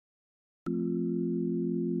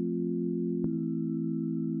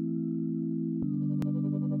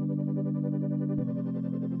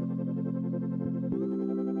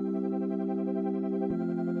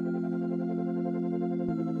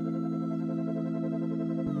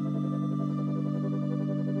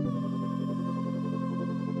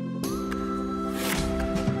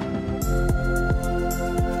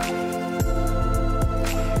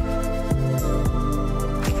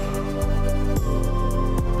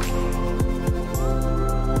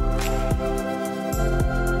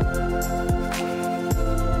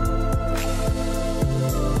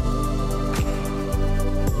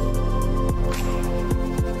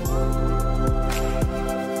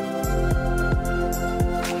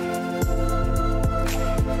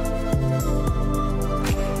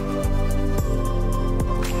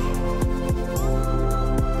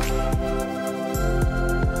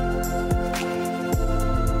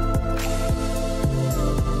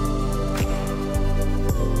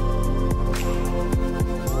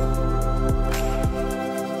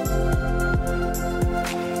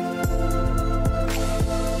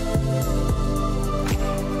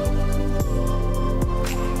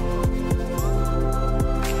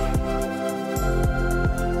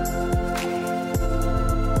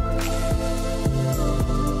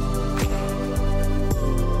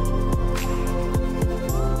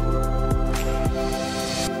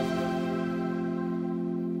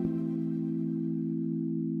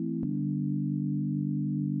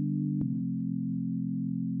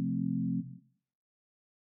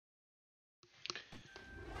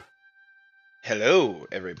Hello,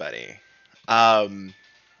 everybody. Um,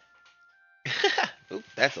 Oop,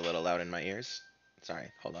 that's a little loud in my ears. Sorry,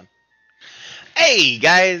 hold on. Hey,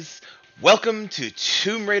 guys! Welcome to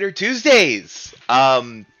Tomb Raider Tuesdays!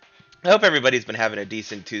 I hope everybody's been having a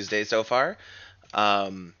decent Tuesday so far.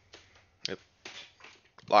 Um, oop,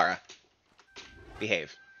 Laura,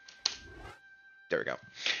 behave. There we go.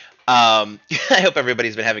 I hope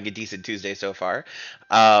everybody's been having a decent Tuesday so far.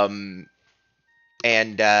 Um,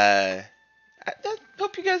 and I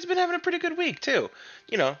hope you guys have been having a pretty good week, too.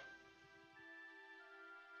 You know,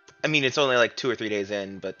 I mean, it's only like 2 or 3 days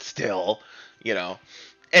in, but still, you know.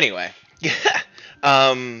 Anyway,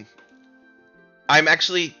 um, I'm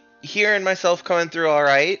actually hearing myself coming through all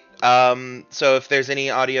right. So if there's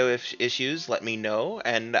any audio issues, let me know,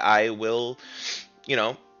 and I will, you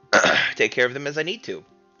know, take care of them as I need to.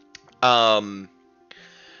 Um,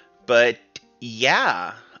 but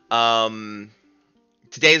yeah, um,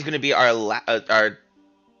 today is going to be our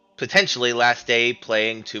potentially last day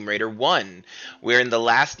playing Tomb Raider 1. We're in the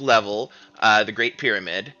last level, the Great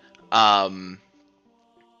Pyramid. Um,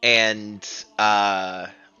 and I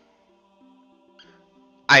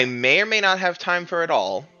may or may not have time for it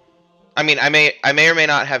all. I mean, I may or may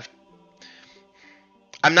not have.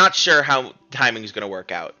 I'm not sure how timing is going to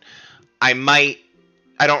work out. I might.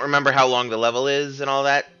 I don't remember how long the level is and all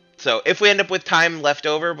that. So if we end up with time left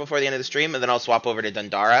over before the end of the stream, and then I'll swap over to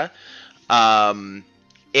Dundara. Um,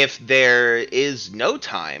 if there is no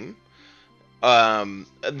time, then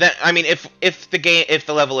I mean, if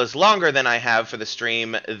the level is longer than I have for the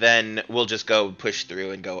stream, then we'll just go push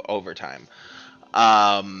through and go overtime.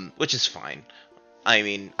 Which is fine. I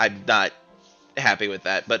mean, I'm not happy with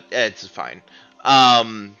that, but it's fine.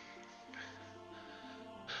 Um,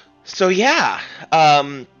 so yeah,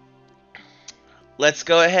 um, let's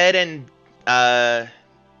go ahead and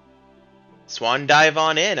swan dive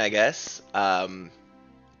on in, I guess.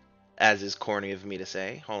 As is corny of me to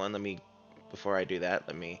say. Hold on, before I do that,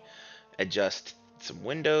 let me adjust some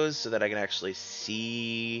windows so that I can actually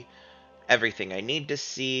see everything I need to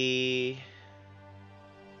see.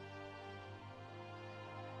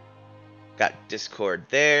 Got Discord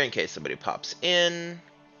there in case somebody pops in.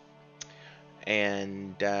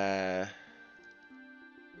 And in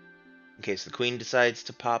case the queen decides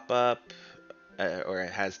to pop up, or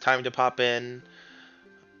it has time to pop in.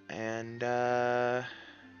 And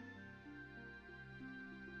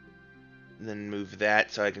then move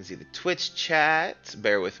that so I can see the Twitch chat.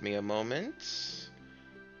 Bear with me a moment.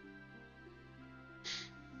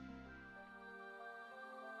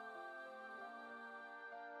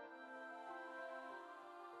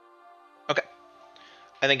 Okay.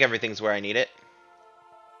 I think everything's where I need it.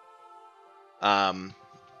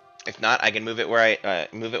 If not, I can move it where I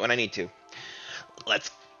move it when I need to. Let's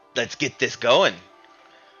let's get this going.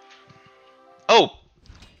 Oh,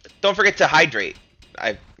 don't forget to hydrate.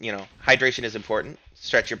 Hydration is important.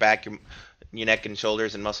 Stretch your back, your neck and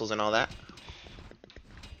shoulders and muscles and all that.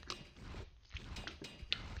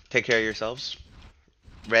 Take care of yourselves.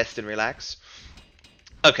 Rest and relax.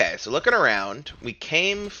 Okay, so looking around, we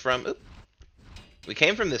came from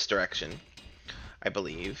this direction, I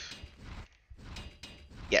believe.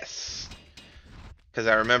 Yes. Because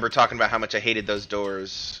I remember talking about how much I hated those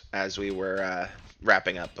doors as we were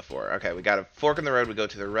wrapping up before. Okay, we got a fork in the road. We go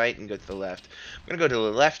to the right and go to the left. I'm going to go to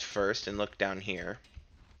the left first and look down here.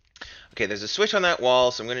 Okay, there's a switch on that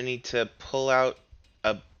wall, so I'm going to need to pull out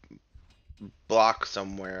a block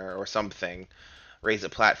somewhere or something. Raise a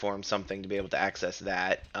platform, something to be able to access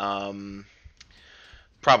that.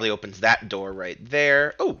 Probably opens that door right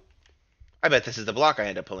there. Oh, I bet this is the block I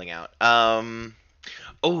end up pulling out.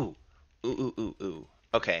 Oh, ooh.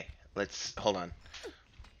 Okay, let's hold on.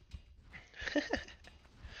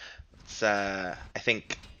 Let's I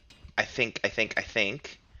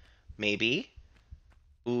think maybe.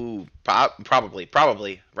 Ooh,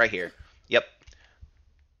 probably right here. Yep.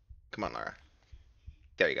 Come on, Laura.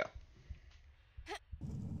 There you go.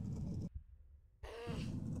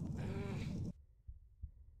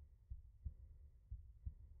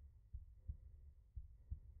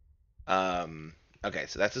 Okay,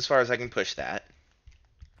 so that's as far as I can push that.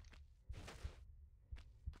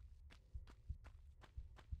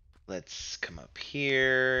 Let's come up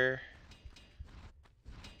here.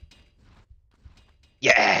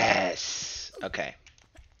 Yes! Okay.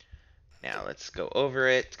 Now let's go over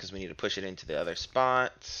it, because we need to push it into the other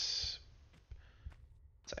spots.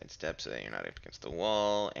 Sidestep so that you're not up against the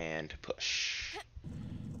wall, and push.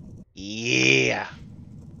 Yeah!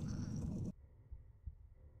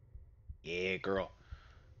 Yeah, girl.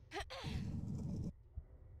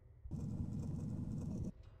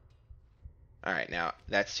 Alright, now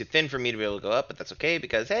that's too thin for me to be able to go up, but that's okay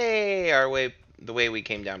because, hey, the way we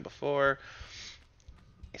came down before.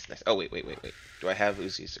 It's nice. Oh, wait. Do I have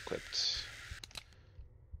Uzis equipped?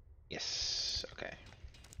 Yes. Okay.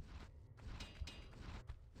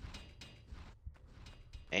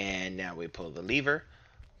 And now we pull the lever.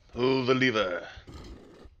 Pull the lever.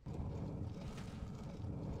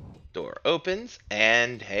 Door opens,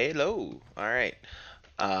 and hello. Alright.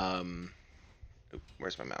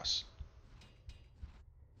 Where's my mouse?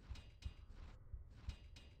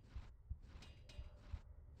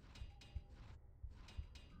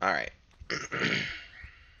 Alright.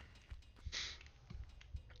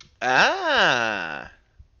 Ah!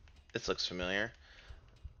 This looks familiar.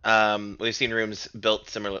 We've seen rooms built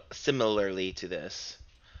similarly to this.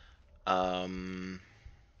 Let's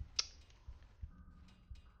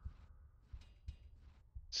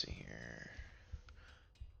see here.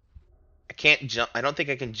 I can't jump. I don't think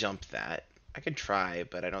I can jump that. I can try,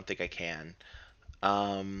 but I don't think I can.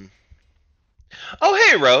 Um. Oh,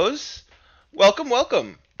 hey, Rose. Welcome,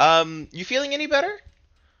 welcome. You feeling any better?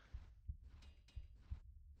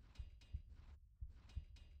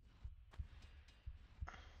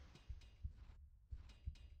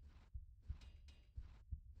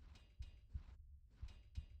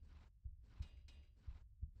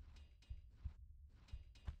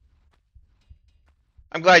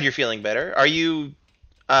 I'm glad you're feeling better. Are you,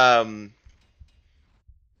 um,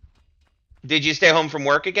 did you stay home from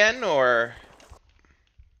work again, or?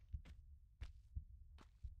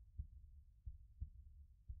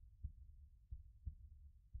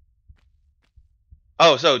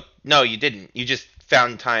 Oh, so no, you didn't. You just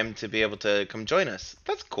found time to be able to come join us.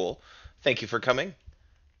 That's cool. Thank you for coming.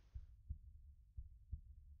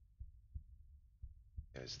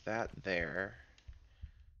 There's that there.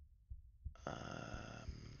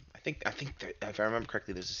 I think that, if I remember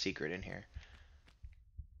correctly, there's a secret in here.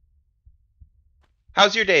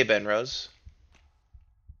 How's your day been, Rose?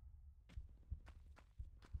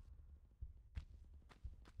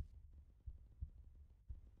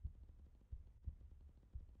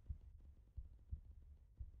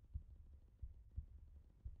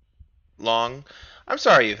 Long? I'm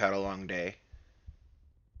sorry you've had a long day.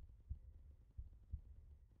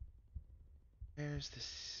 Where's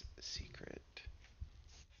this secret?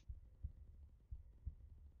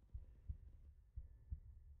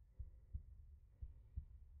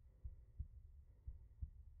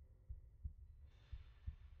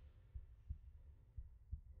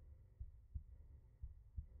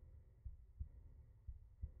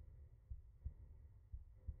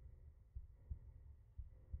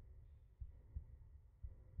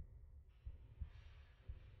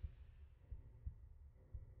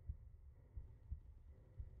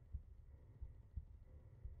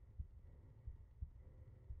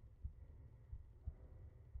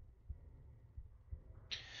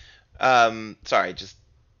 Sorry, just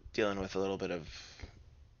dealing with a little bit of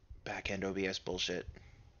back-end OBS bullshit.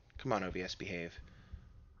 Come on, OBS, behave.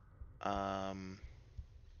 Um,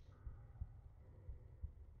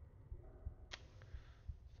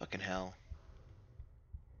 Fucking hell.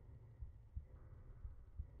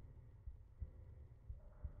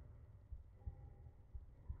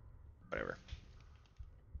 Whatever.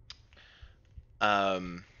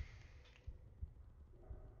 Um,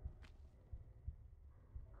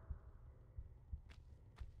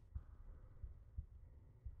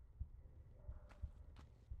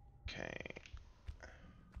 okay.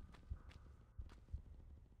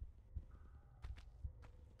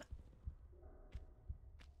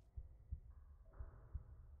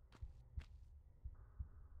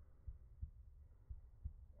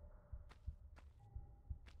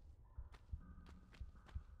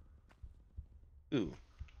 Ooh,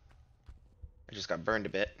 I just got burned a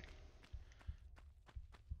bit.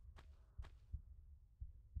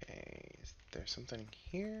 Okay, is there something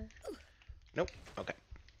here? Nope. Okay.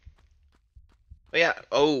 But yeah.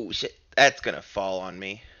 Oh shit, that's gonna fall on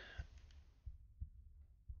me.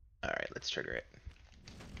 All right, let's trigger it.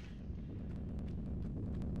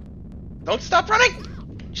 Don't stop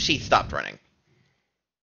running. She stopped running.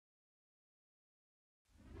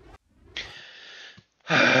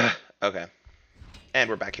 Okay, and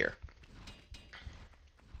we're back here.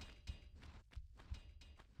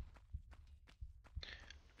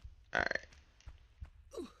 All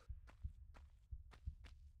right.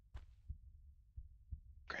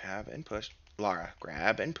 Grab and push. Lara,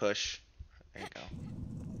 grab and push. There you go.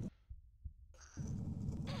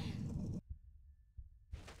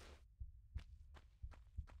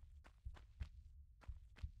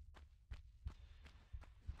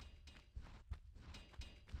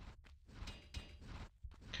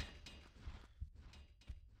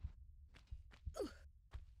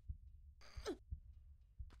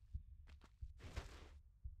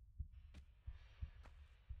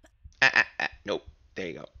 Nope. There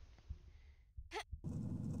you go.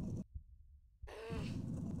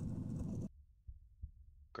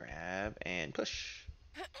 Grab and push.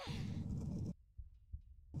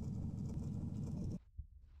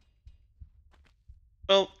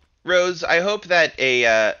 Well, Rose, I hope that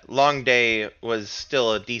a long day was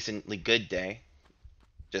still a decently good day.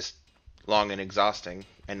 Just long and exhausting,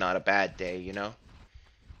 and not a bad day, you know?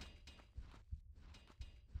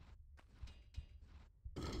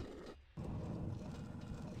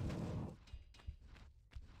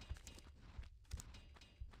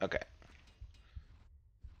 Okay.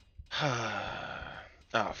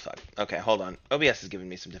 Oh, fuck. Okay, hold on. OBS is giving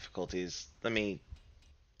me some difficulties.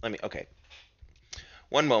 Okay.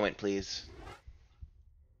 One moment, please.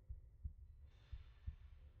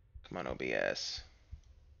 Come on, OBS.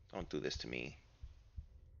 Don't do this to me.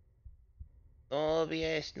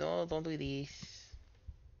 OBS, no, don't do this.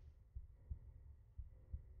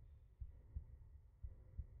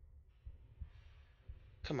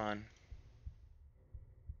 Come on.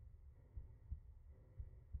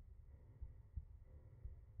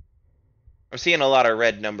 I'm seeing a lot of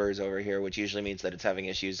red numbers over here, which usually means that it's having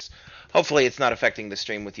issues. Hopefully it's not affecting the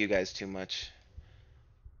stream with you guys too much.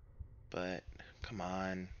 But, come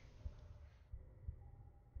on.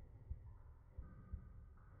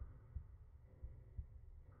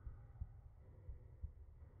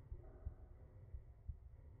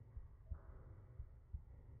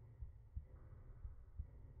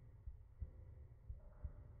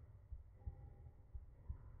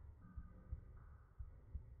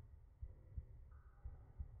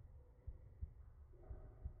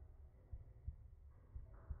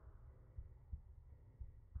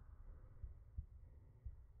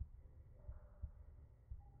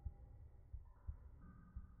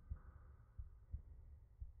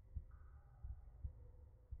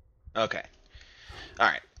 Okay.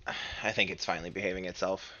 Alright. I think it's finally behaving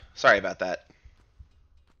itself. Sorry about that.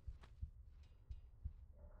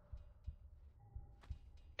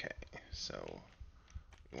 Okay, so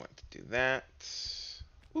we want to do that.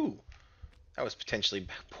 Ooh, that was potentially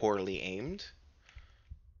poorly aimed.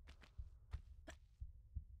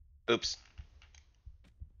 Oops.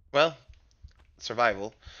 Well,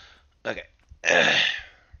 survival. Okay.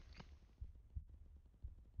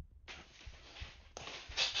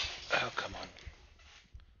 Oh, come on.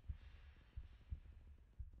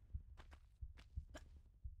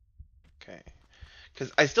 Okay.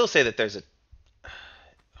 Because I still say that there's a...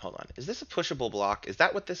 Hold on. Is this a pushable block? Is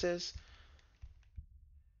that what this is?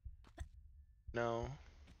 No.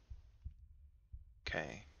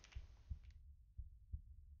 Okay.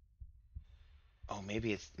 Oh,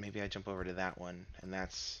 maybe I jump over to that one, and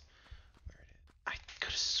that's where it is. I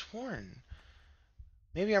could have sworn.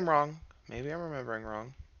 Maybe I'm wrong. Maybe I'm remembering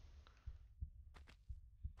wrong.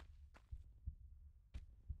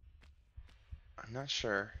 I'm not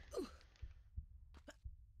sure.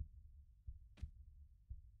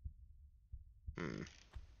 Hmm.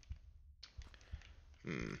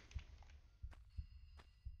 Hmm.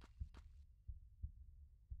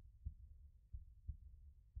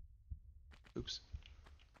 Oops.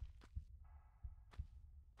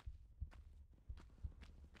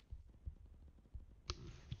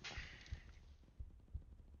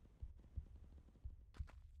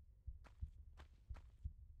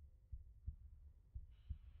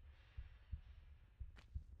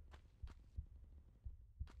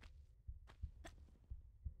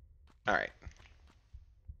 All right.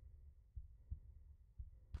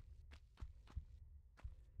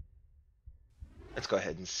 Let's go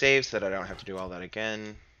ahead and save so that I don't have to do all that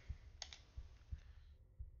again.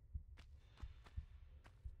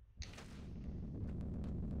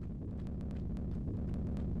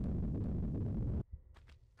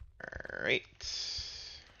 All right.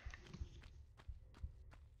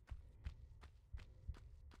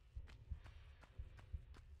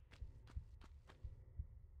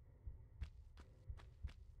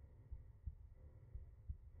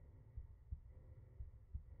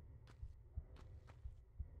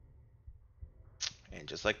 And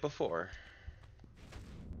just like before.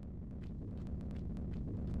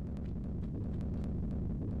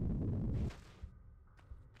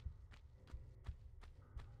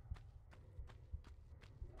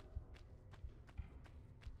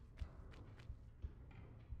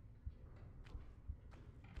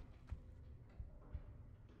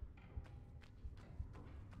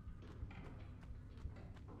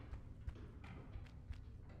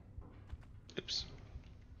 Oops.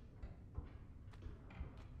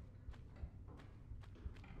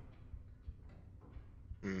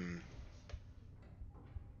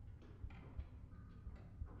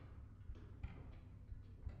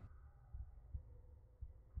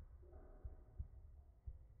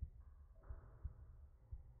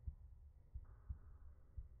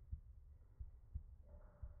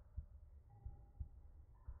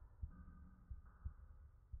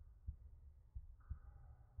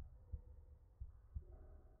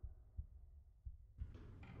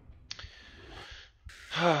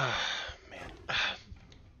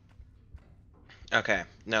 Okay,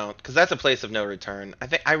 no, because that's a place of no return.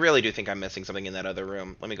 I really do think I'm missing something in that other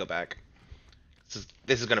room. Let me go back.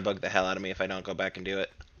 This is gonna bug the hell out of me if I don't go back and do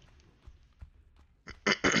it.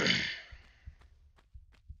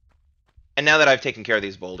 And now that I've taken care of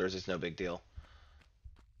these boulders, it's no big deal.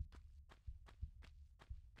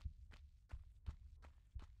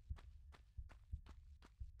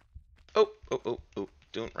 Oh, oh, oh, oh!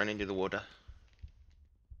 Don't run into the water.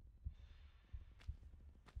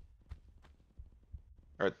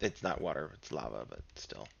 Or it's not water, it's lava, but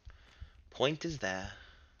still. Point is there.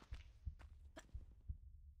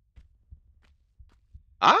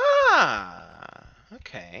 Ah,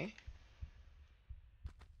 okay.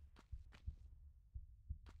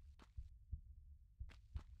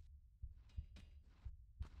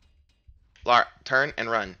 Lar, turn and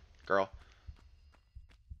run, girl.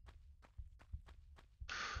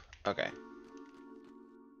 Okay.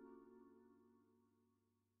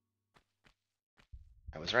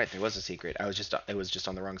 I was right. There was a secret. It was just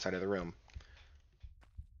on the wrong side of the room.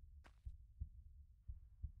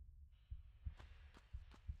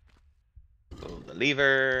 Pull the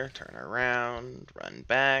lever, turn around, run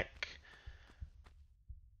back.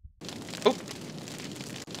 Oh,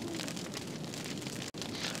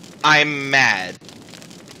 I'm mad.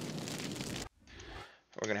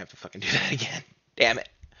 We're gonna have to fucking do that again. Damn it.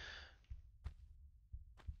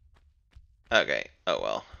 Okay. Oh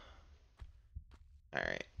well. All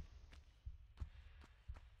right.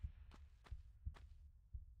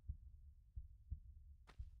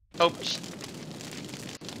 Oh.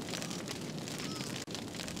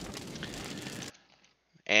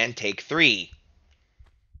 And take 3.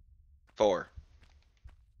 4.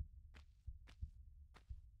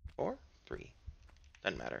 4? 3.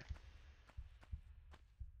 Doesn't matter.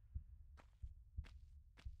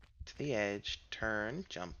 To the edge, turn,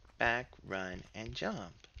 jump back, run, and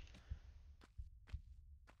jump.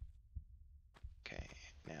 Okay,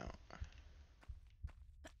 now.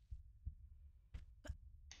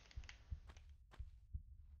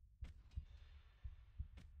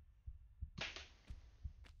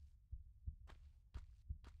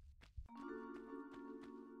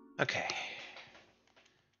 Okay.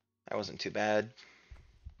 That wasn't too bad.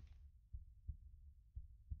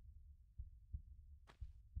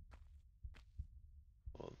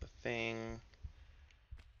 Pull the thing.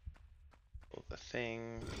 Pull the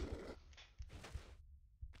thing.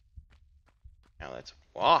 Now let's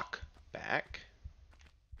walk back.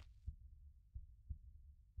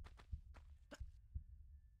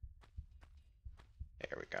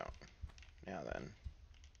 There we go. Now then.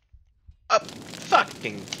 Up!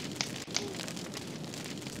 Fucking...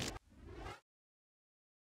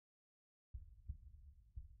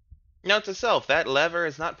 Note to self, that lever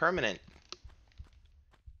is not permanent.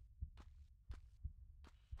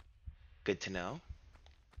 Good to know.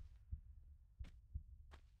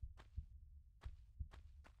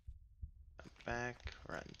 Back,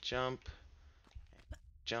 run, jump,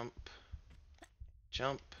 jump,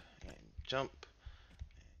 jump, and jump,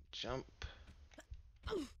 and jump.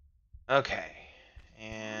 Okay,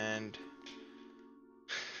 and...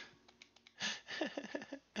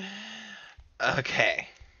 okay.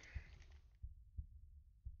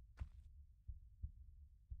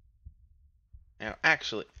 Now,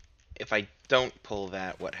 actually, if I don't pull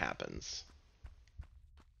that, what happens?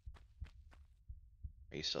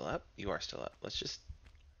 Are you still up? You are still up. Let's just...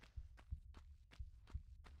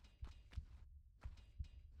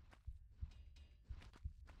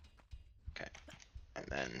 Okay. And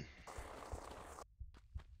then...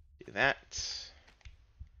 do that.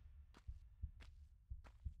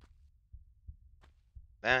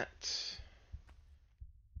 That.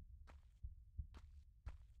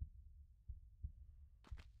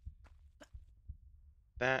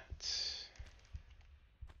 That.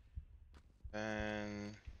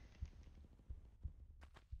 Then...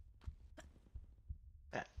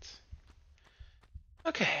 that.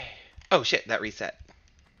 Okay. Oh shit, that reset.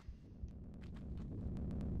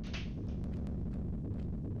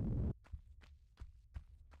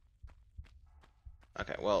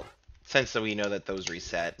 Okay, well, since we know that those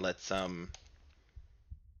reset, let's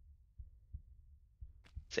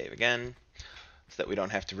save again so that we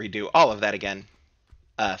don't have to redo all of that again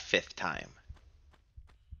a 5th time.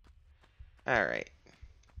 All right.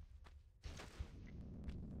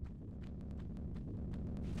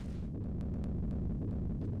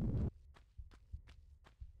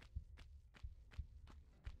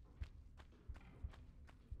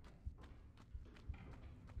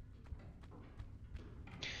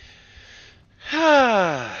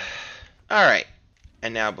 All right.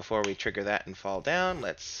 And now before we trigger that and fall down,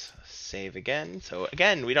 let's save again. So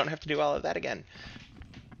again, we don't have to do all of that again.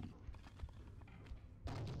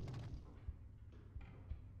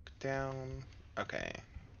 Down. Okay.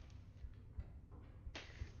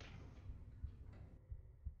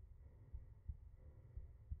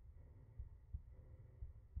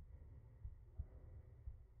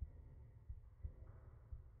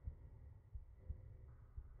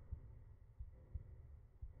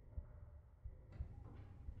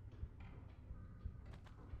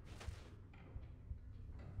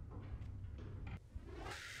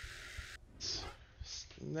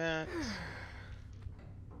 That.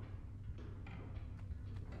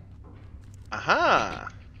 Aha!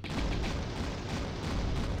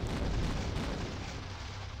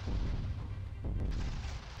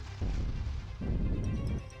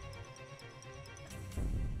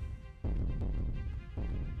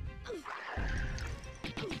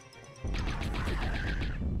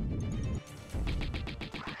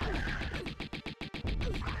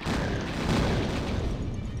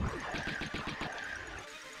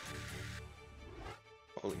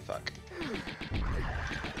 Holy fuck.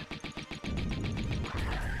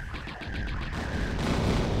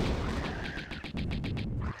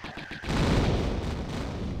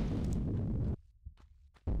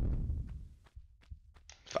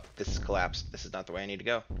 Fuck, this is collapsed. This is not the way I need to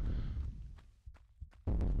go.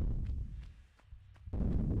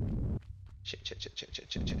 Shit, shit, shit, shit,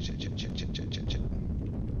 shit, shit, shit, shit, shit, shit, shit, shit, shit, shit.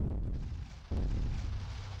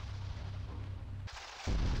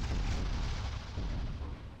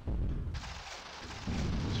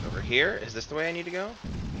 Is it over here? Is this the way I need to go?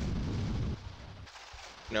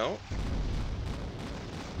 No?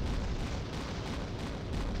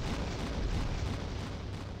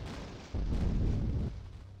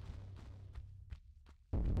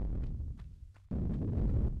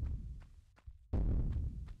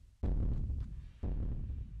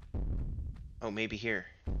 Oh, maybe here.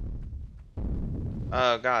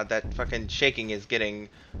 Oh god, that fucking shaking is getting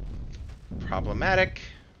problematic.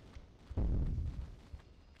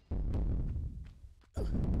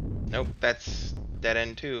 Nope, that's dead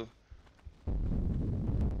end too.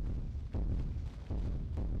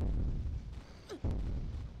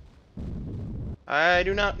 I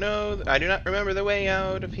do not know. I do not remember the way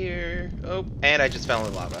out of here. Oh, and I just fell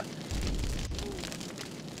in lava.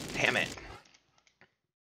 Damn it.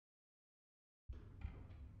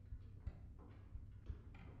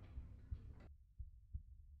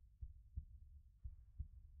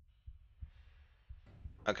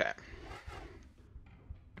 Okay.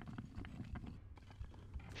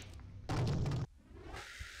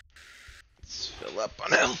 Let's fill up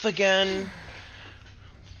on health again.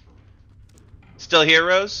 Still here,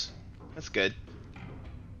 Rose? That's good.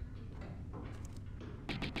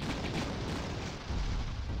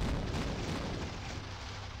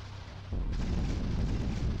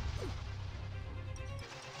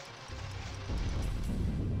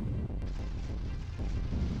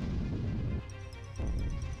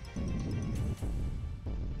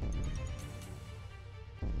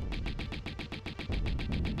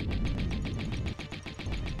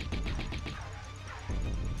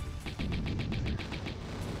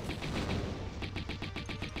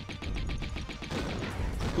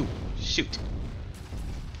 Ooh, shoot.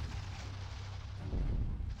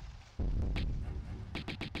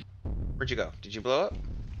 Where'd you go? Did you blow up?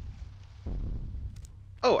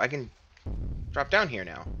 Oh, I can drop down here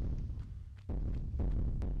now.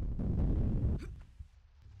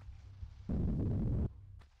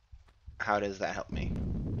 How does that help me?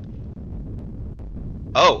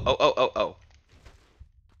 Oh, oh, oh, oh, oh.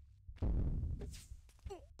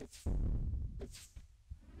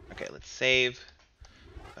 Okay, let's save.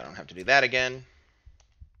 I don't have to do that again.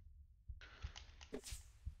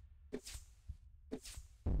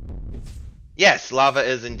 Yes, lava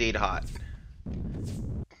is indeed hot.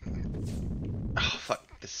 Oh, fuck.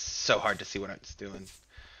 This is so hard to see what it's doing.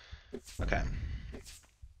 Okay.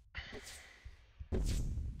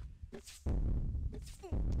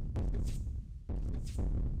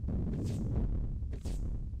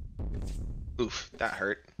 Oof, that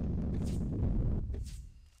hurt.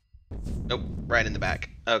 Nope, right in the back.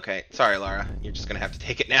 Okay, sorry, Lara. You're just gonna have to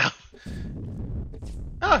take it now.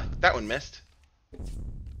 Ah, that one missed.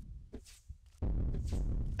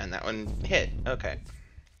 And that one hit. Okay.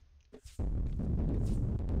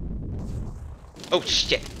 Oh,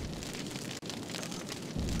 shit.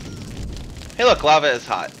 Hey, look, lava is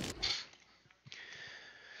hot.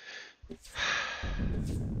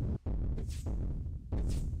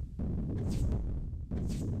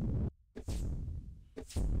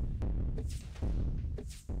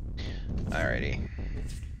 Alrighty.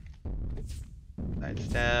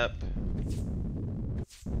 Sidestep.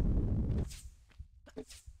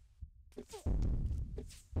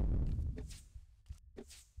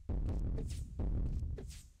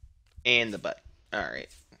 And the butt. Alright.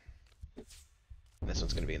 This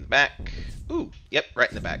one's gonna be in the back. Ooh, yep, right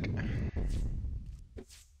in the back.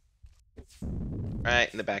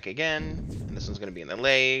 Right in the back again. And this one's gonna be in the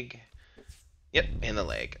leg. Yep, in the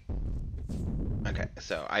leg. Okay,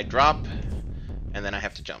 so I drop, and then I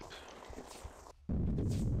have to jump.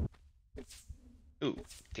 Ooh,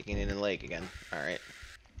 taking it in the leg again. Alright.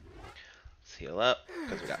 Let's heal up,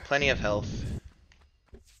 because we got plenty of health.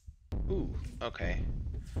 Ooh, okay.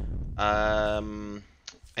 I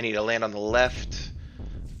need to land on the left.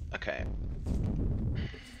 Okay.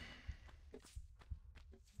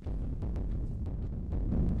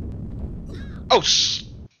 Oh,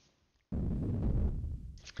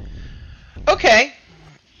 okay.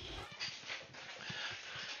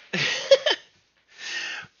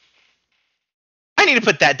 I need to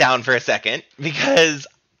put that down for a second, because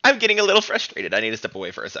I'm getting a little frustrated. I need to step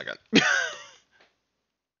away for a second.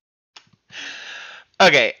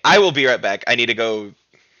 Okay, I will be right back. I need to go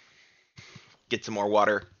get some more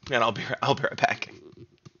water, and I'll be right back.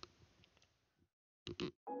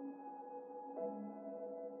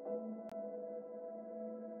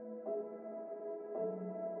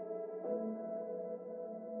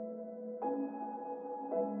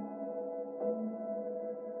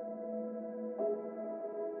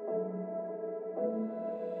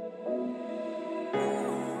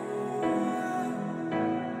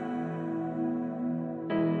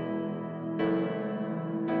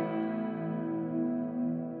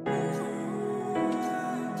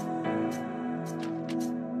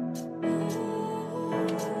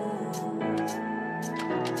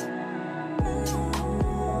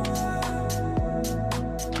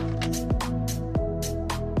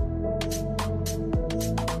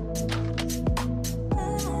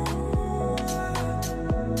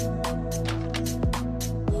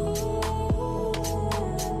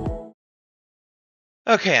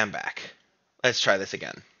 Okay, I'm back. Let's try this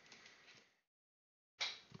again.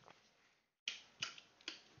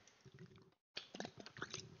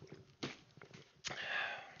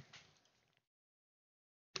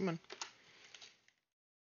 Come on.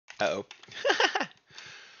 Uh-oh.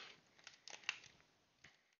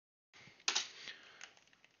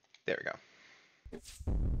 There we go.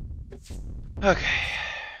 Okay.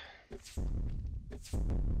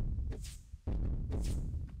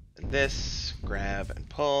 This, grab and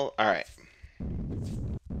pull. Alright.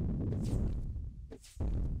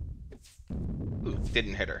 Ooh,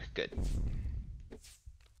 didn't hit her. Good.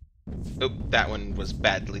 Oop, that one was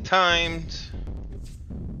badly timed.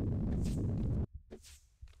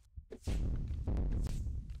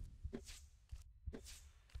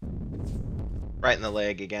 Right in the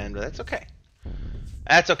leg again, but that's okay.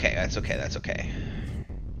 That's okay, that's okay, that's okay.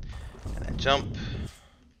 And then jump.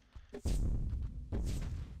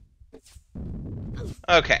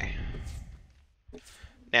 Okay.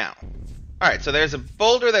 Now. Alright, so there's a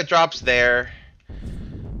boulder that drops there.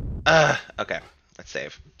 Okay. Let's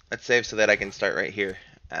save. Let's save so that I can start right here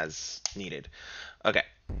as needed. Okay.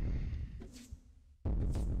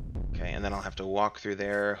 Okay, and then I'll have to walk through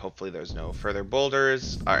there. Hopefully there's no further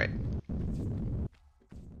boulders. Alright.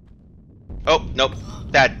 Oh, nope.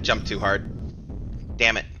 That jumped too hard.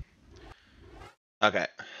 Damn it. Okay.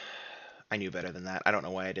 I knew better than that. I don't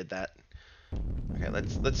know why I did that. Okay,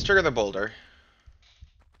 let's trigger the boulder.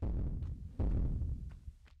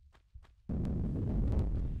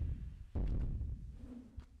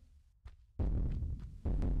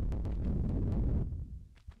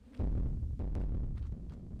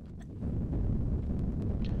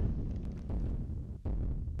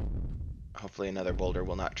 Hopefully another boulder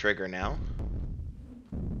will not trigger now.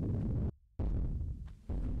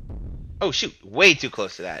 Oh shoot, way too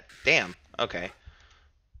close to that. Damn. Okay.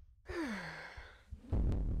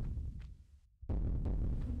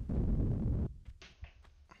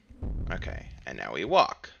 Okay, and now we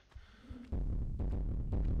walk.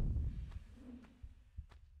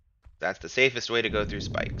 That's the safest way to go through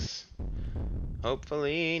spikes.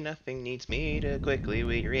 Hopefully nothing needs me to quickly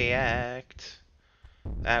react.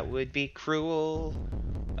 That would be cruel.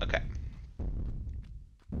 Okay.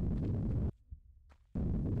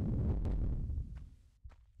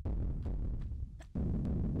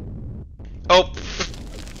 Oh!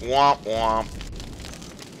 Womp womp.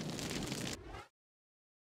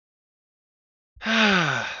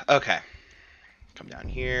 Okay. Come down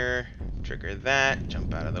here. Trigger that.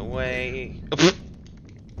 Jump out of the way.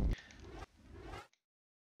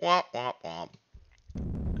 Womp womp womp.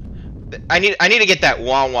 I need to get that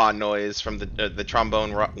wah wah noise from the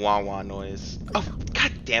trombone wah wah noise. Oh,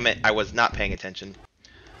 god damn it! I was not paying attention.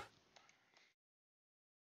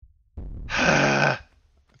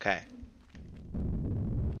 Okay.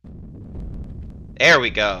 There we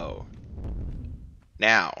go.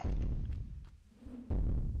 Now,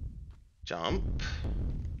 jump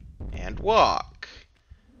and walk.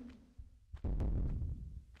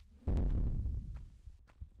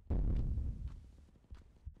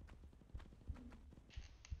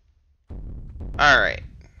 All right.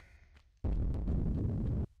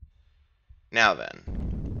 Now then,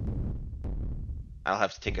 I'll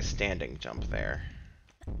have to take a standing jump there.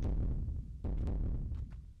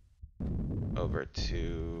 Over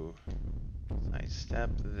to side step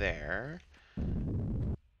there.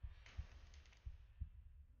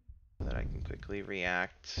 So that I can quickly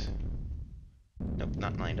react. Nope,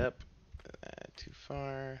 not lined up. Too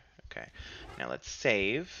far. Okay. Now let's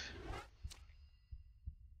save.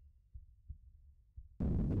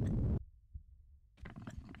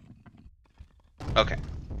 Okay.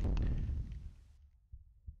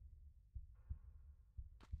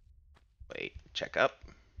 Wait, check up.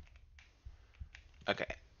 Okay.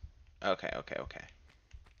 Okay.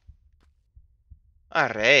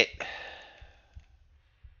 Alright.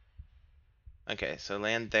 Okay, so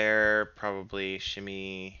land there, probably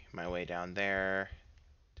shimmy my way down there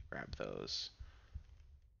to grab those.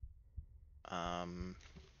 Um.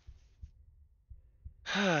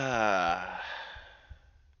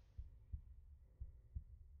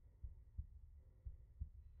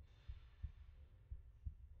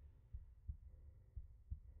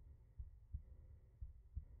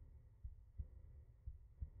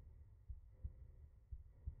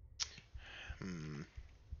 Hmm.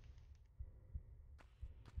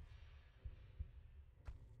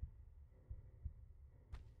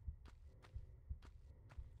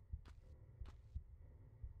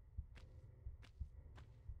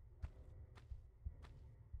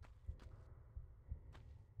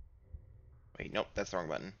 Wait, nope, that's the wrong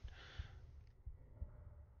button.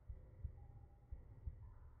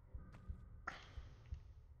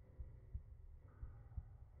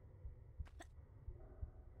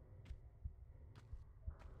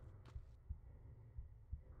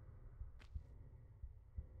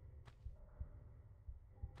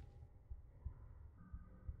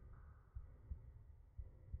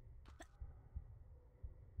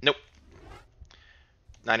 Nope.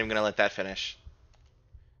 Not even gonna let that finish.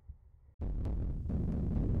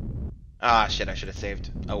 Ah, shit, I should have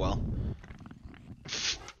saved. Oh well.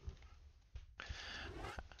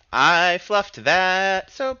 I fluffed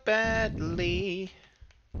that so badly.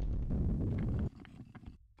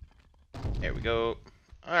 There we go.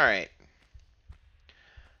 Alright.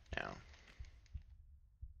 Now.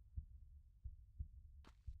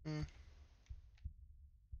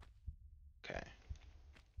 Okay.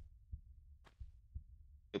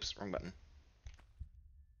 Oops, wrong button.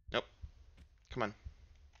 Nope. Come on.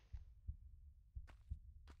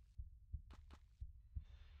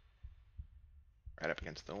 Right up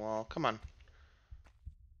against the wall. Come on.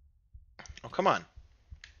 Oh, come on.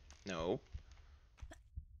 No.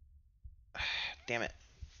 Damn it.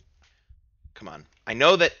 Come on. I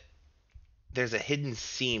know that there's a hidden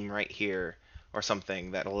seam right here or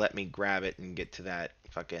something that'll let me grab it and get to that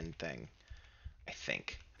fucking thing. I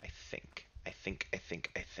think. I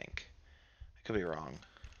could be wrong.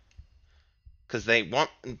 Because they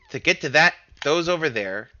want to get to that, those over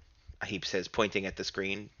there, he says, pointing at the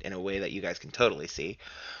screen in a way that you guys can totally see.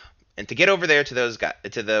 And to get over there to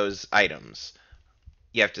those items,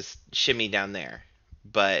 you have to shimmy down there.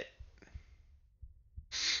 But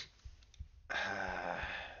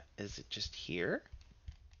is it just here?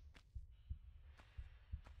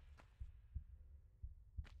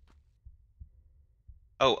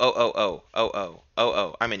 Oh,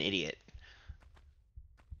 I'm an idiot.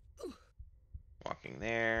 Walking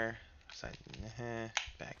there, side,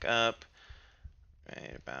 back up,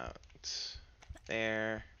 right about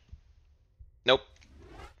there. Nope.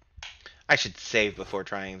 I should save before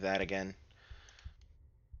trying that again.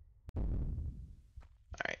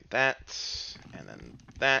 Alright, that, and then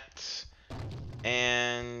that,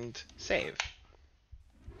 and save.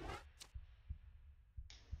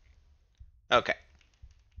 Okay.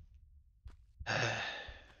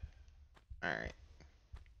 Alright.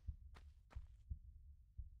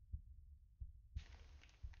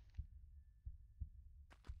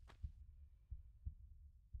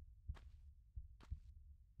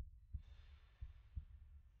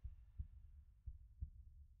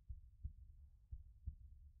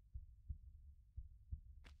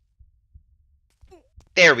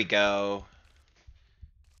 There we go.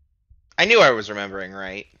 I knew I was remembering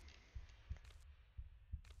right.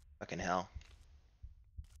 Fucking hell.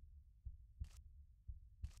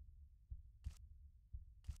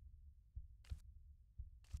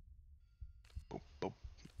 Boop, boop.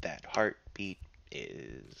 That heartbeat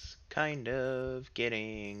is kind of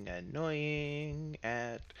getting annoying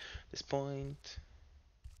at this point.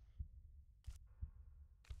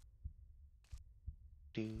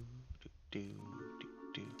 Do, do, do, do,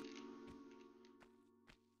 do.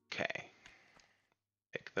 Okay.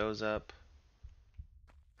 Pick those up.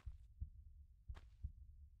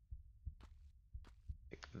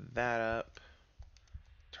 Pick that up.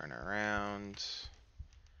 Turn around.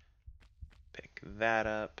 Pick that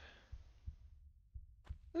up.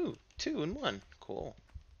 Ooh, 2 and 1. Cool.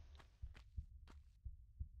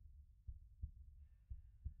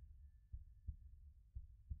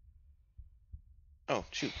 Oh,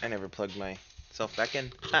 shoot. I never plugged myself back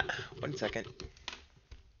in. Ah, 1 second.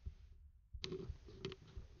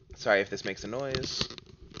 Sorry if this makes a noise.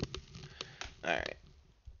 Alright.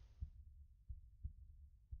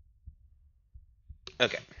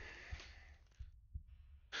 Okay.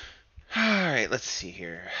 Alright, let's see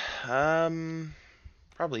here.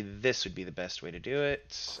 Probably this would be the best way to do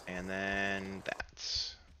it. And then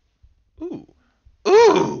that. Ooh.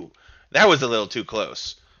 Ooh! That was a little too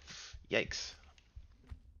close. Yikes.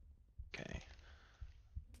 Okay.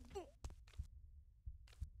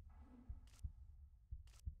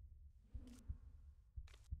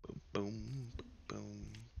 Boom, boom, boom,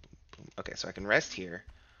 boom. Okay, so I can rest here.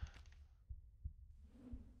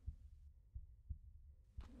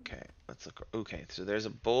 Okay, let's look. Okay, so there's a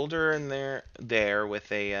boulder in there with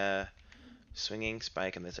a swinging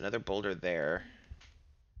spike, and there's another boulder there.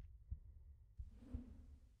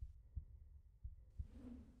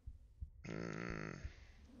 Hmm.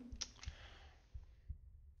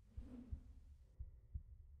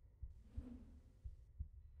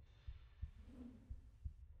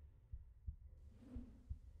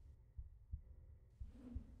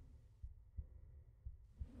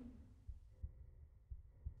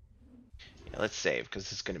 Yeah, let's save, because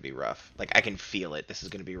this is going to be rough. Like, I can feel it. This is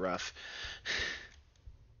going to be rough.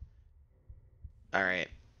 Alright.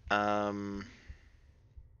 Um...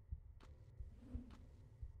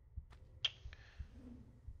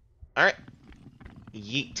 Alright.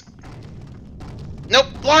 Yeet. Nope,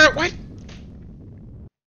 Laura, what?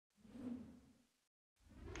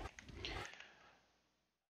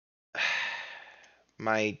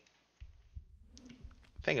 My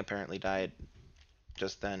thing apparently died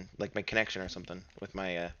just then. Like my connection or something with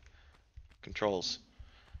my controls.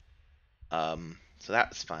 So that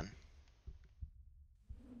was fun.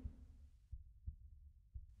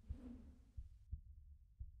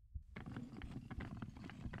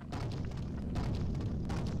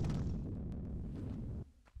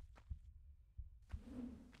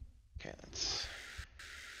 Okay, let's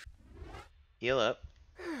heal up.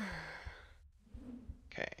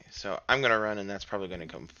 Okay, so I'm gonna run, and that's probably gonna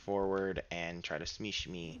come forward and try to smeesh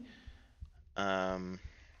me. Um,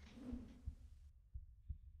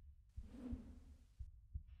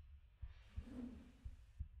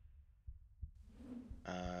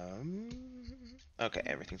 um, okay,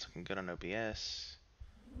 everything's looking good on OBS.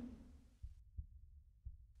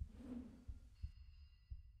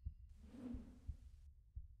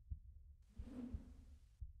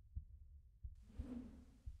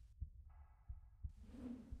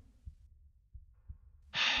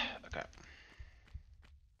 Okay.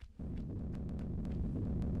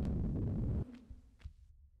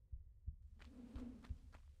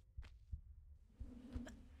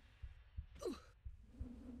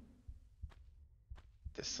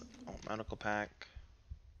 This medical pack.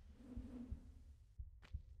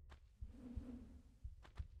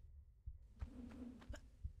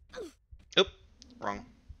 Oop, wrong.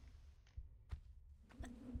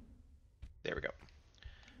 There we go.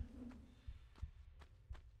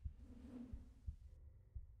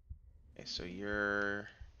 Okay, so you're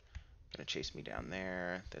gonna chase me down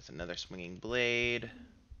there. There's another swinging blade.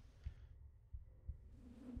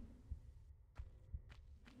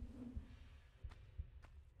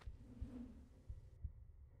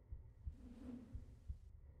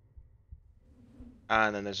 Ah,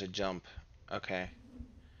 and then there's a jump. Okay.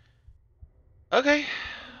 Okay.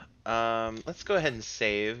 Let's go ahead and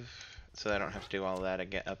save so that I don't have to do all that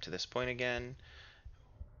again up to this point again.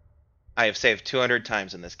 I have saved 200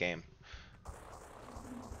 times in this game.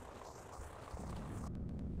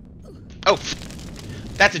 Oh,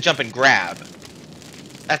 that's a jump and grab.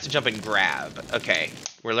 That's a jump and grab. Okay,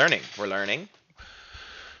 we're learning. We're learning.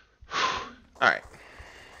 All right.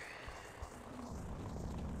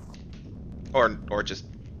 Or just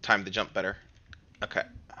time the jump better. Okay.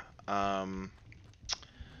 Alright,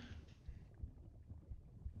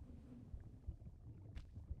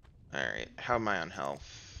 how am I on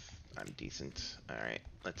health? I'm decent. Alright,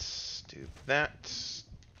 let's do that.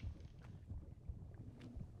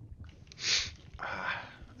 I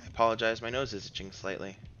apologize, my nose is itching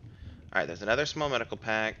slightly. Alright, there's another small medical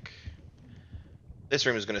pack. This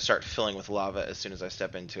room is going to start filling with lava as soon as I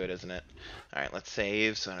step into it, isn't it? Alright, let's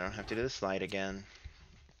save so I don't have to do the slide again.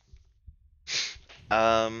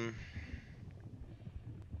 Alright,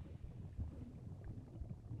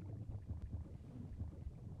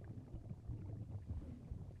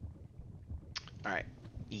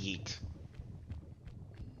 yeet.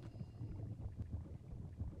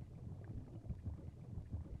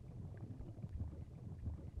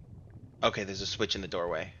 Okay, there's a switch in the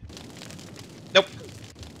doorway. Nope.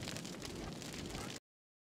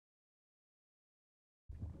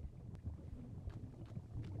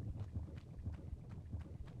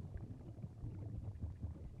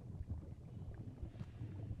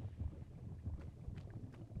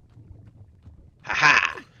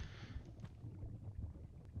 Haha!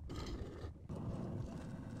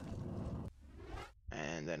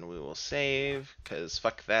 And then we will save, because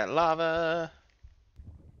fuck that lava.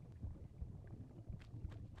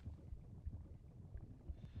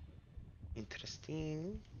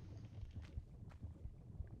 Interesting.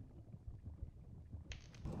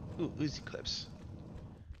 Ooh, Uzi clips.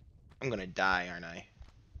 I'm gonna die, aren't I?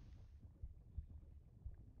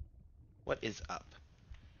 What is up?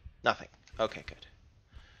 Nothing. Okay, good.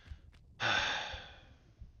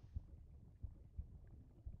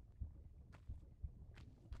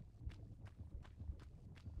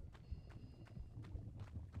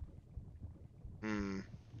 Hmm.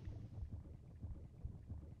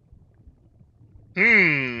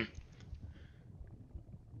 Hmm.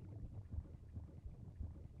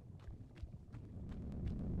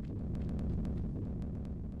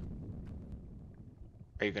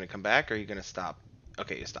 Are you gonna come back or are you gonna stop?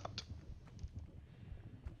 Okay, you stopped.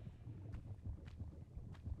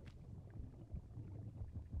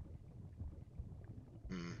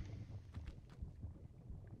 Hmm.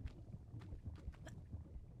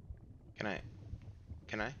 Can I?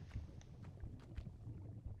 Can I?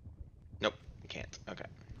 Nope, can't. Okay.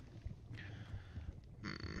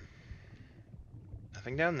 Hmm.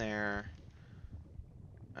 Nothing down there.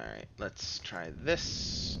 Alright, let's try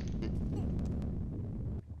this.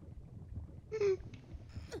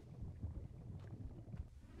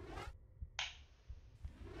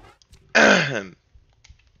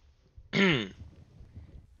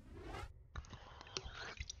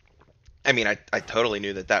 I mean, I totally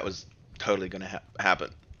knew that that was totally gonna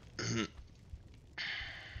happen.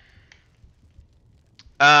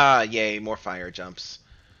 Ah, yay, more fire jumps.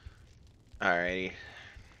 Alrighty.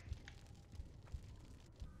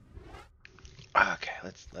 Okay,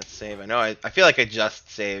 let's save. I know I feel like I just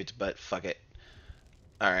saved, but fuck it.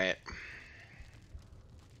 Alright.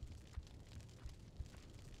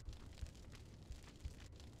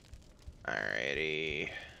 Alrighty.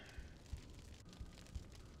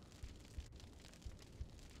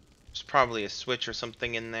 There's probably a switch or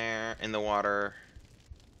something in there, in the water.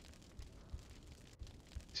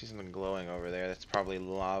 See something glowing over there. That's probably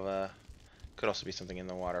lava. Could also be something in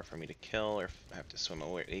the water for me to kill or I have to swim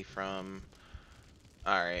away from.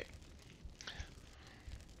 Alright.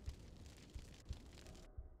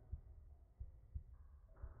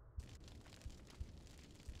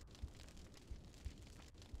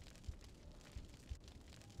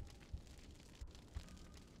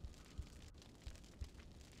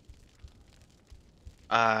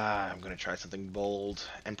 I'm gonna try something bold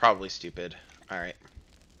and probably stupid. Alright.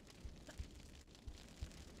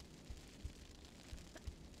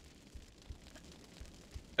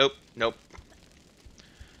 Oh, nope.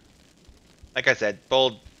 Like I said,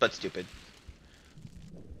 bold but stupid.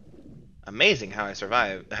 Amazing how I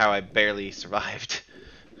survived, how I barely survived.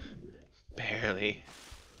 Barely.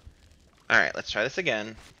 Alright, let's try this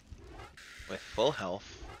again. With full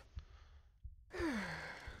health.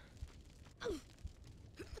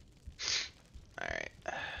 Alright.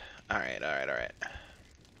 Alright, alright, alright.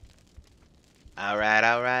 Alright,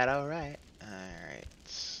 alright, alright. Alright.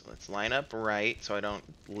 Let's line up right so I don't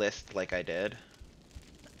list like I did.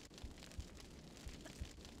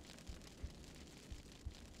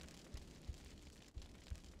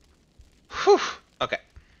 Whew! Okay.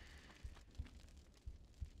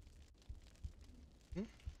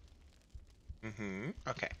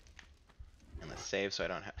 Okay. And let's save so I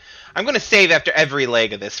don't have... I'm gonna save after every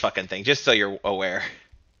leg of this fucking thing, just so you're aware.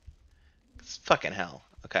 It's fucking hell.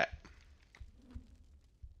 Okay.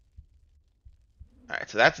 Alright,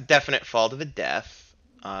 so that's a definite fall to the death.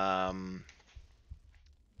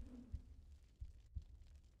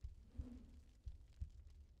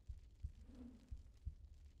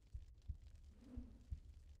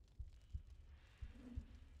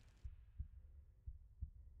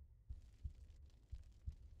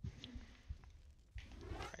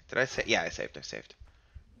 Did I save? Yeah, I saved.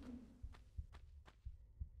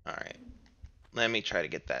 Alright. Let me try to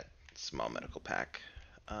get that small medical pack.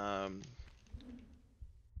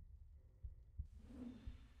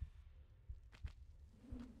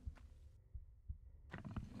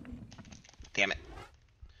 Damn it.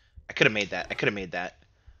 I could have made that.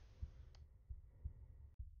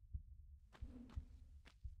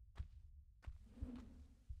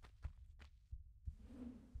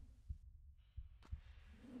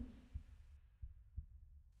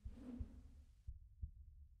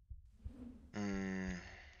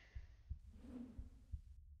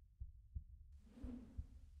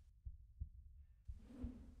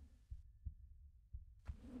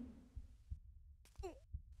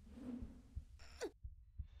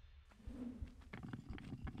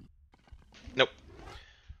 Nope.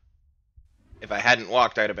 If I hadn't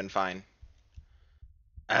walked, I'd have been fine.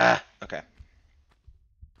 Ah, okay.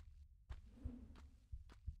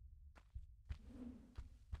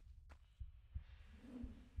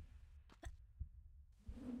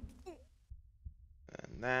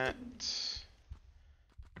 And that.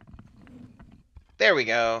 There we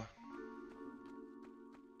go.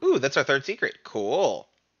 Ooh, that's our third secret. Cool.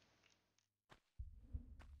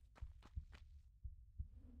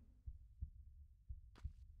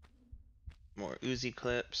 More Uzi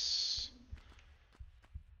clips.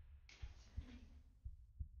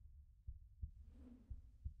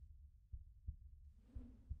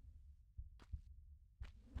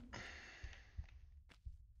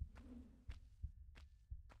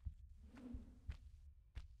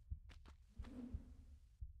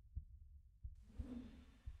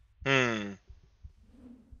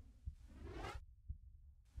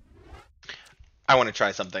 I want to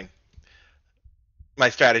try something. My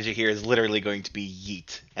strategy here is literally going to be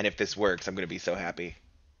yeet. And if this works, I'm going to be so happy.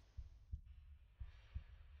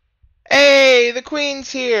 Hey, the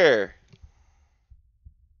queen's here.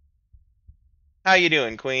 How you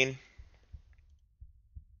doing, queen?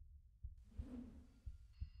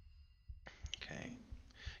 Okay.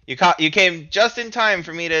 You came just in time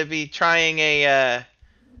for me to be trying a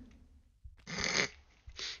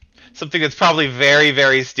something that's probably very,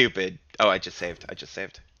 very stupid. Oh, I just saved.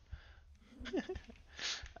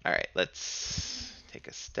 All right, let's take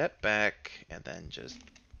a step back and then just.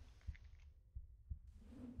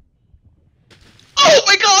 Oh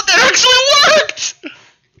my god, that actually worked!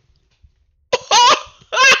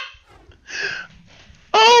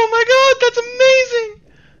 Oh my god, that's amazing!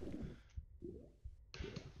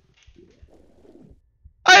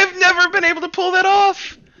 I've never been able to pull that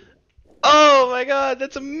off! Oh my god,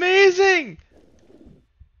 that's amazing!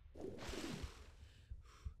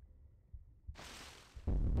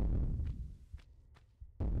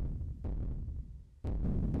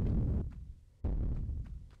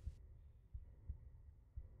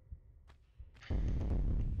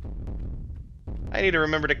 I need to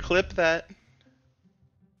remember to clip that.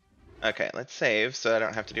 Okay, let's save so I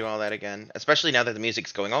don't have to do all that again. Especially now that the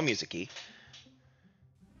music's going all music-y.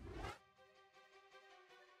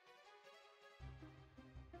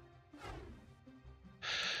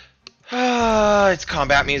 Ah, it's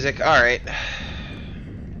combat music. Alright.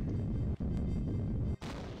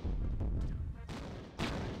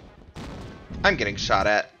 I'm getting shot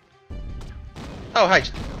at. Oh, hi.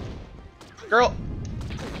 Girl.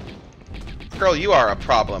 Girl, you are a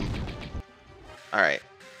problem. Alright.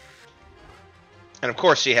 And of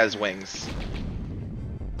course she has wings.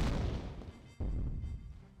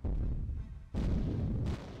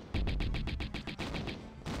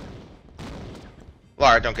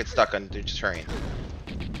 Lara, don't get stuck on the train.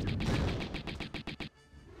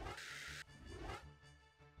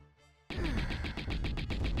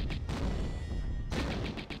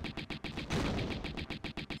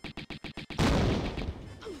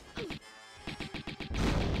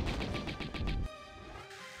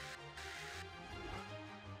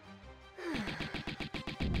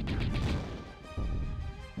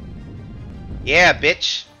 Yeah,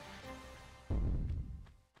 bitch.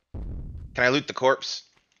 Can I loot the corpse?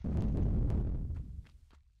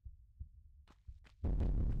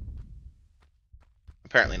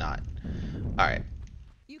 Apparently not. Alright.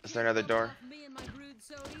 Is there another door?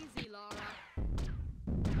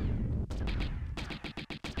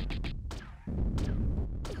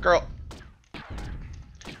 Girl.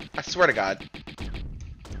 I swear to God.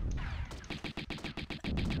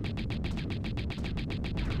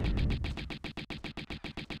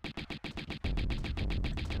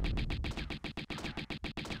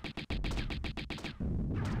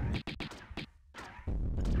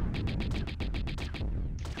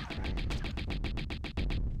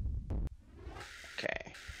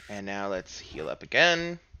 And now let's heal up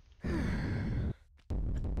again.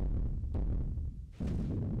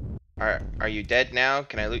 Are you dead now?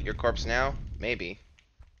 Can I loot your corpse now? Maybe.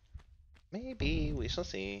 Maybe. We shall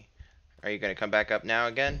see. Are you gonna come back up now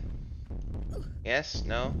again? Yes?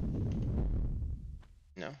 No?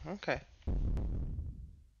 No? Okay.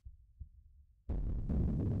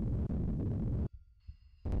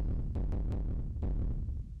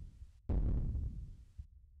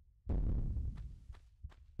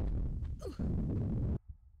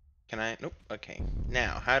 Can I? Nope. Okay.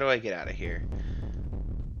 Now, how do I get out of here?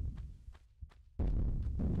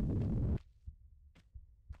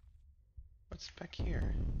 What's back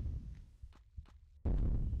here?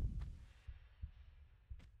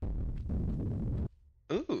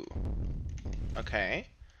 Ooh. Okay.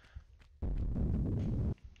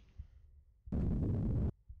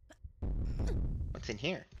 What's in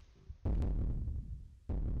here?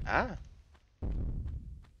 Ah.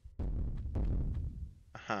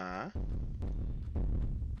 Uh-huh.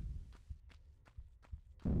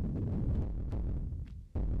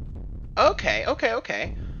 Okay, okay,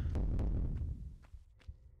 okay.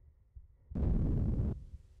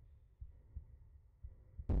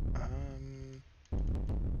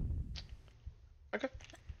 Okay.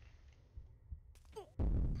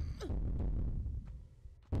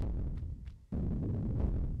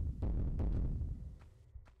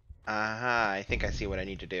 Aha, I think I see what I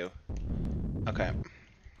need to do. Okay.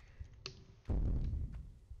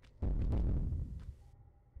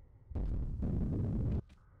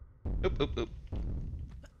 Oop, oop, oop.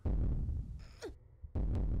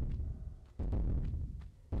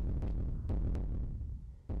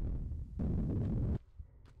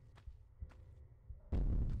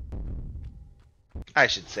 I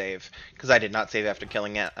should save, because I did not save after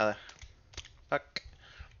killing it. Fuck.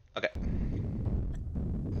 Okay.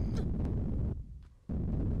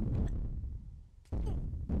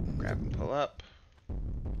 Grab and pull up.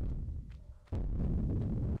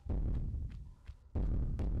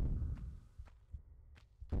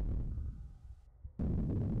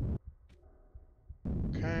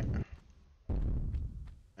 Okay.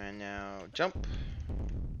 And now jump.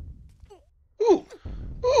 Ooh!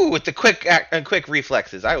 Ooh, with the quick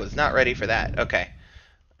reflexes. I was not ready for that. Okay.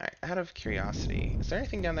 Alright, out of curiosity, is there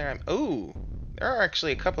anything down there? Ooh! There are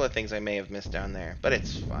actually a couple of things I may have missed down there, but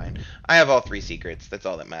it's fine. I have all 3 secrets. That's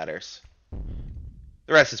all that matters.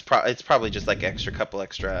 The rest is it's probably just like couple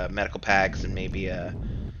extra medical packs and maybe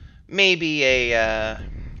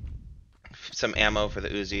some ammo for the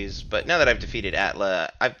Uzis. But now that I've defeated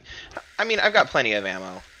Atla, I've got plenty of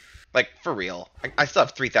ammo. Like, for real. I still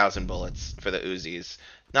have 3,000 bullets for the Uzis.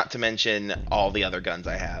 Not to mention all the other guns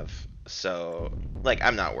I have. So, like,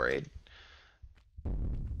 I'm not worried.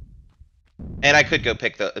 And I could go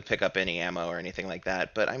pick up any ammo or anything like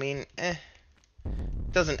that, but I mean, it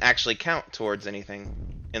doesn't actually count towards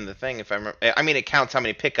anything in the thing. If I remember, I mean, it counts how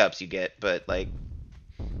many pickups you get, but like,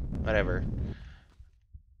 whatever.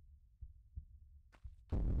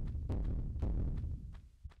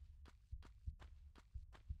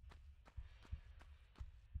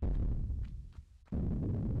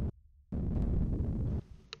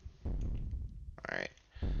 All right.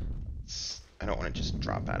 I don't want to just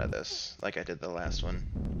drop out of this like I did the last one.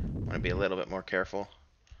 I want to be a little bit more careful.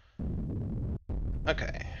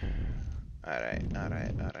 Okay. Alright.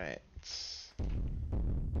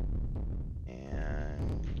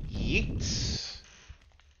 And yeet.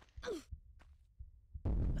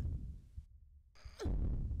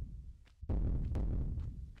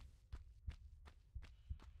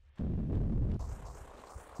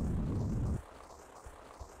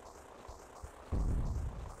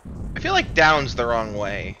 I feel like down's the wrong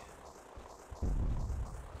way.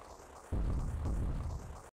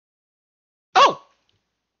 Oh!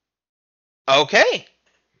 Okay.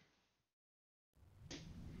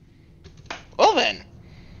 Well then.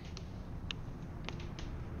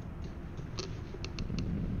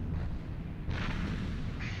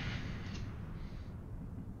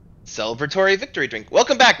 Celebratory victory drink.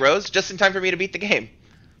 Welcome back, Rose. Just in time for me to beat the game.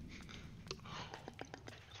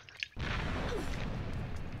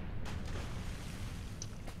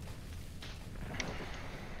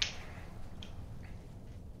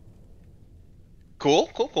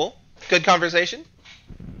 Cool. Good conversation.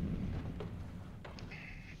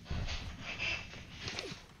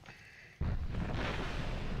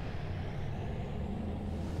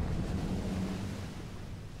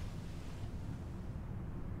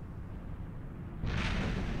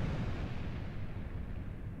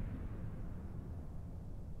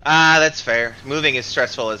 Ah, that's fair. Moving is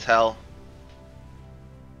stressful as hell.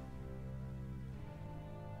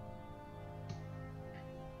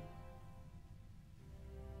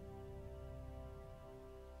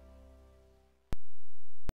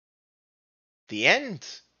 The end.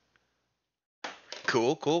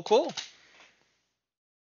 Cool, cool, cool.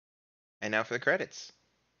 And now for the credits.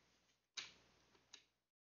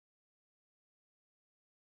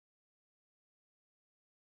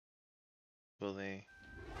 Will they?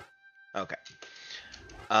 Okay.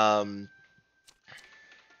 Um.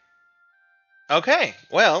 Okay.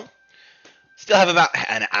 Well, still have about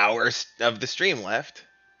an hour of the stream left.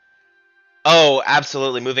 Oh,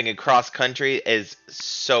 absolutely. Moving across country is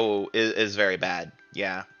very bad.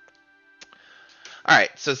 Yeah. All right.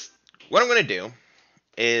 So what I'm going to do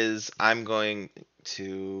is I'm going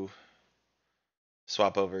to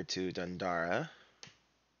swap over to Dundara.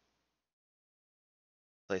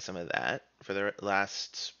 Play some of that for the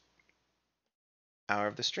last hour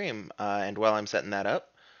of the stream. And while I'm setting that up,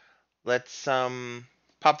 let's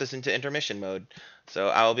pop this into intermission mode. So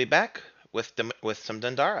I will be back with some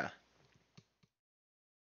Dundara.